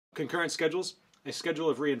Concurrent schedules, a schedule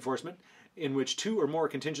of reinforcement in which two or more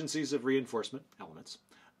contingencies of reinforcement elements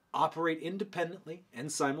operate independently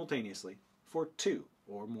and simultaneously for two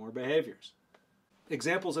or more behaviors.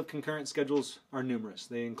 Examples of concurrent schedules are numerous.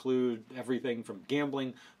 They include everything from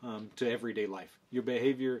gambling to everyday life. Your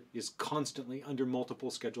behavior is constantly under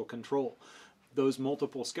multiple schedule control. Those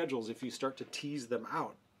multiple schedules, if you start to tease them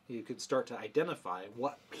out, you could start to identify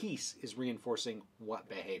what piece is reinforcing what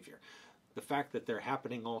behavior. The fact that they're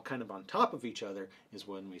happening all kind of on top of each other is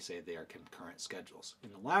when we say they are concurrent schedules. In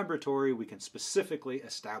the laboratory, we can specifically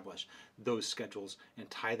establish those schedules and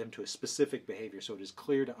tie them to a specific behavior so it is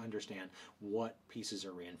clear to understand what pieces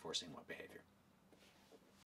are reinforcing what behavior.